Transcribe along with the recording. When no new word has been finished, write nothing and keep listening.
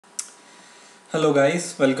Hello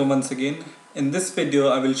guys, welcome once again. In this video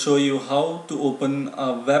I will show you how to open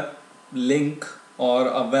a web link or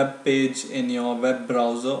a web page in your web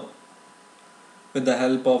browser with the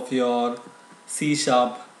help of your C#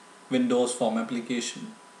 Windows Form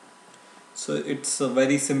application. So it's a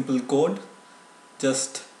very simple code.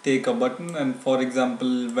 Just take a button, and for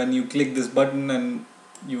example when you click this button and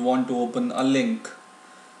you want to open a link.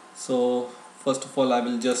 So first of all I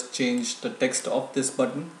will just change the text of this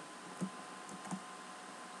button.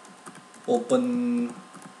 Open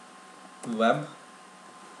web,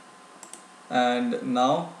 and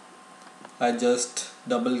now I just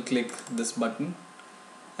double click this button,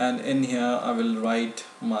 and in here I will write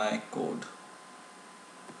my code.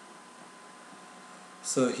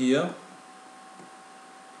 So here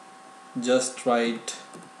just write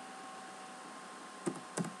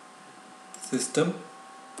system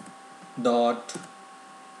dot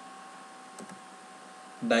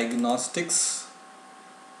diagnostics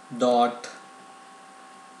dot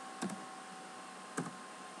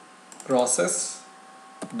process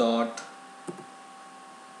dot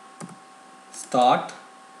start,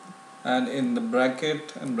 and in the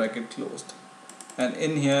bracket and bracket closed, and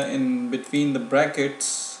in here in between the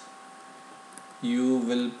brackets you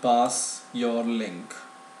will pass your link.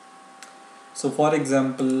 So for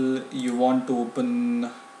example you want to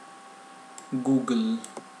open Google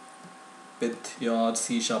with your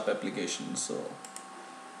C# application, so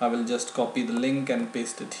I will just copy the link and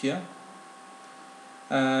paste it here.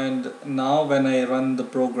 And now when I run the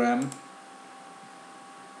program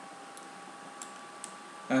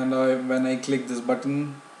and when I click this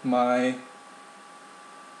button, my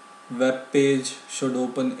web page should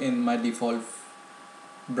open in my default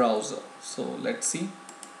browser. So let's see.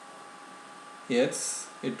 Yes,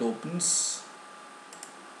 it opens.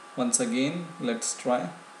 Once again, let's try.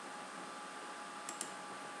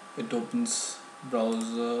 It opens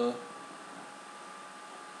browser,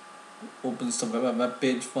 opens the web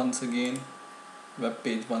page once again,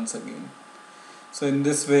 So in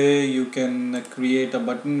this way you can create a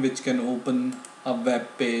button which can open a web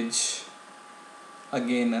page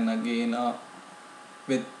again and again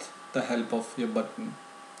with the help of your button.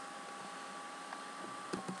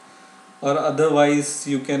 Or otherwise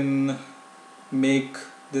you can make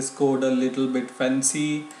this code a little bit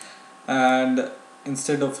fancy, and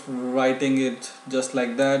instead of writing it just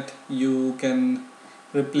like that, you can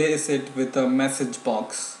replace it with a message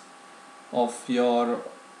box of your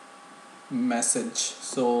message.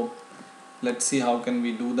 So let's see how can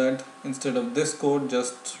we do that. Instead of this code,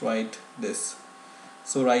 just write this.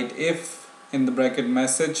 So write if in the bracket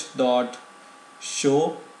message dot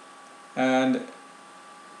show, and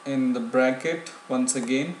in the bracket once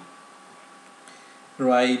again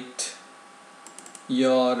write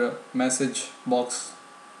your message box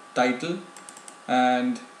title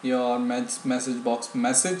and your message box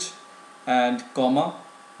message, and comma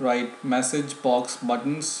write message box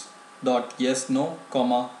buttons dot yes no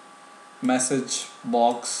comma message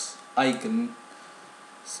box icon.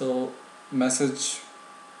 So message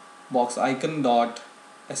box icon dot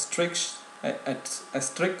asterisk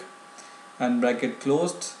asterisk and bracket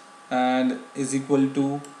closed, and is equal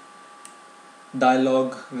to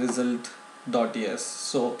dialog result dot yes.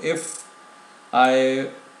 So if I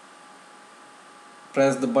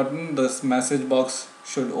press the button, this message box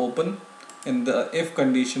should open. In the if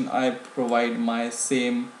condition, I provide my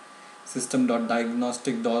same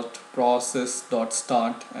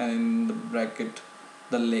system.diagnostic.process.start and in the bracket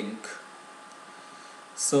the link.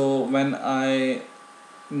 So when I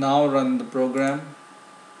now run the program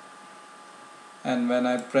and when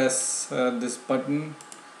I press this button,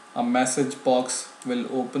 a message box will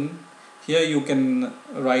open. Here you can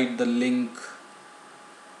write the link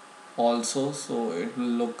also, so it will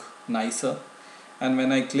look nicer, and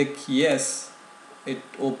when I click yes, it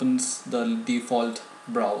opens the default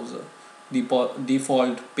browser,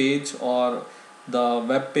 default page or the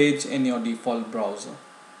web page in your default browser.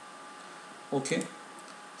 Okay,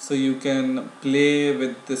 so you can play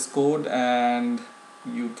with this code and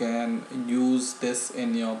you can use this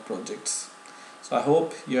in your projects. So I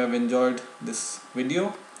hope you have enjoyed this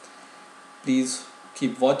video. Please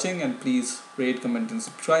keep watching and please rate, comment and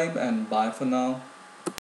subscribe, and bye for now.